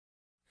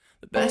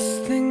The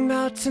best thing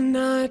about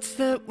tonight's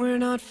that we're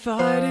not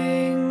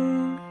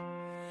fighting.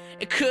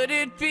 Could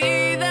it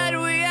be that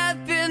we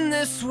have been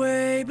this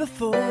way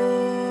before?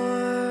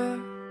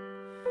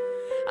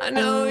 I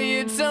know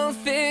you don't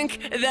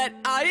think that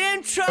I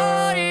am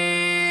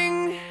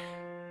trying.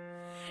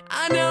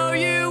 I know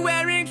you're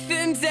wearing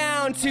thin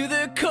down to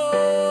the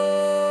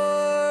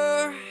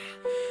core.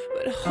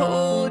 But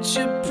hold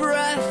your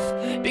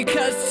breath,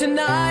 because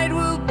tonight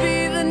will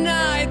be the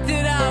night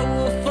that I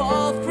will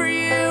fall for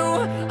you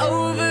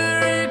over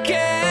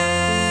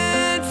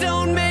again.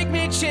 Don't make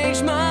me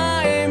change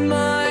my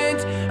mind.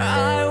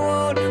 I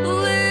won't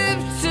live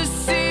to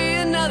see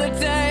another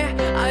day.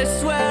 I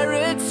swear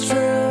it's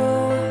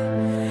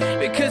true,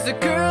 because a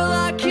girl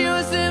like you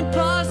is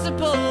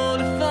impossible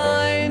to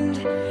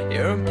find.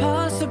 You're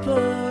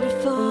impossible to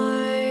find.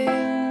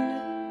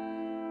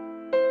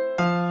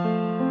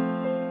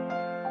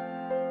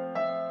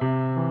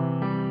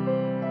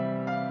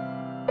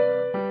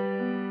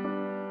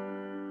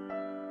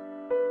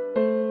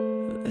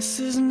 This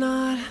is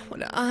not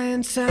what I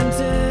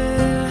intended.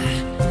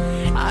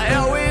 I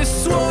always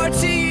swore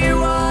to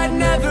you I'd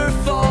never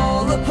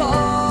fall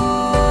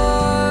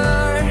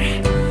apart.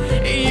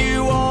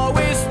 You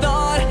always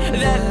thought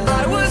that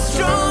I was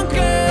stronger.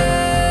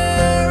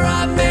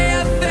 I may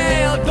have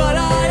failed, but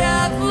I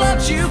have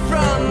loved you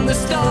from the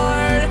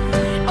start.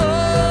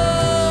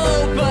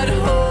 Oh, but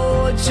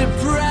hold your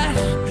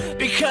breath,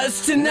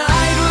 because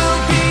tonight will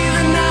be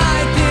the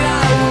night that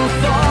I will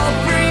fall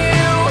for you.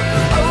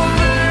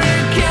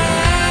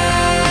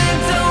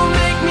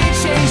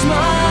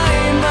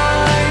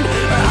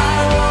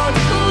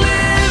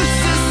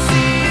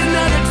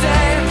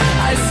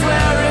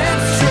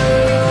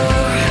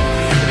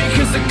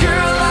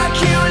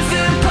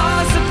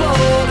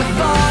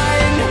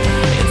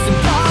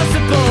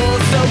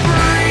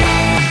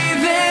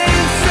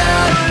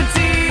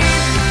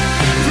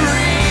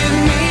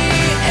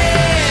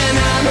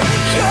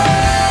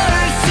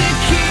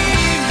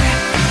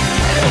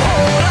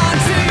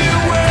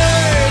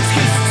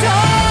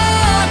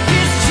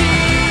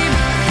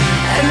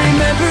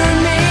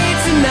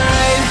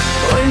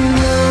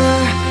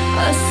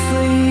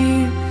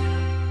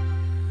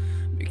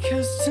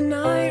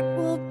 Tonight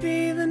will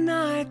be the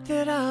night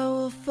that I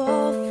will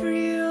fall for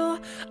you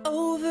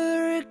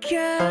over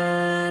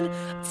again.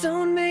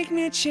 Don't make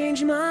me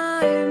change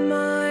my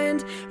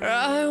mind, or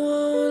I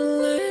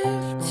won't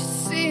live to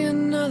see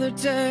another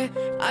day.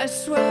 I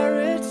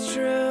swear it's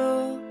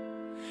true,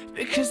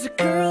 because a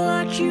girl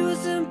like you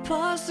is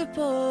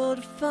impossible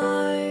to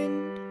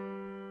find.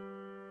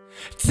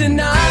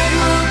 Tonight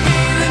will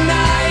be the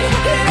night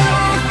that I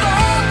will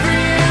fall for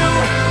you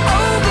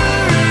over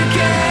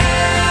again.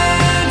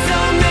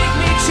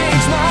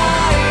 Change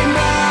my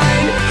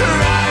mind, or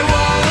I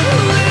won't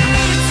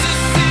live to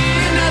see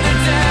another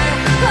day.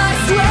 I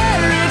swear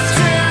it's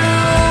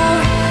true,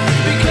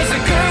 because a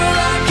girl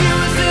like you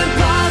is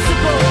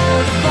impossible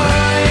to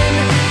find.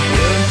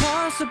 You're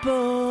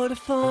impossible to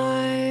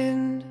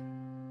find.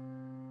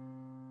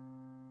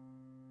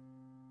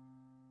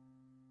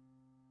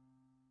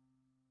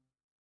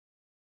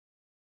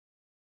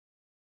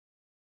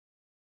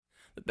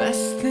 The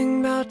best thing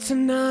about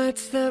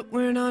tonight's that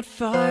we're not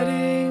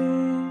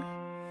fighting.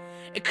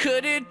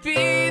 Could it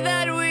be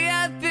that we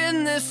have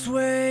been this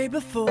way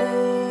before?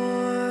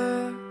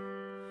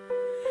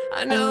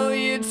 I know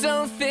you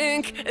don't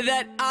think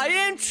that I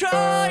am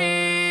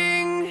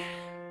trying.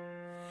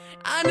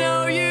 I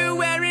know you're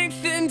wearing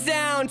thin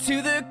down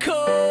to the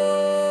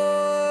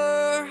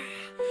core.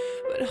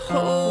 But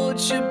hold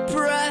your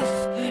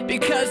breath,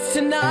 because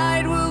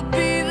tonight will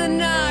be the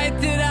night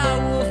that I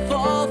will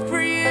fall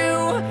for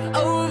you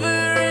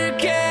over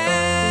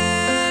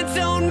again.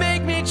 Don't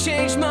make me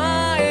change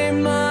my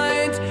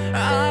mind.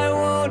 I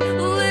won't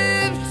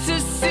live to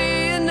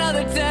see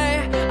another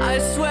day. I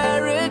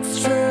swear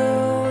it's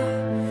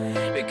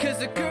true,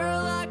 because a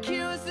girl like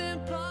you is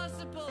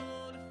impossible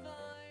to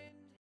find.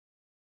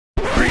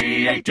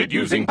 Created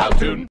using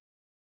Powtoon.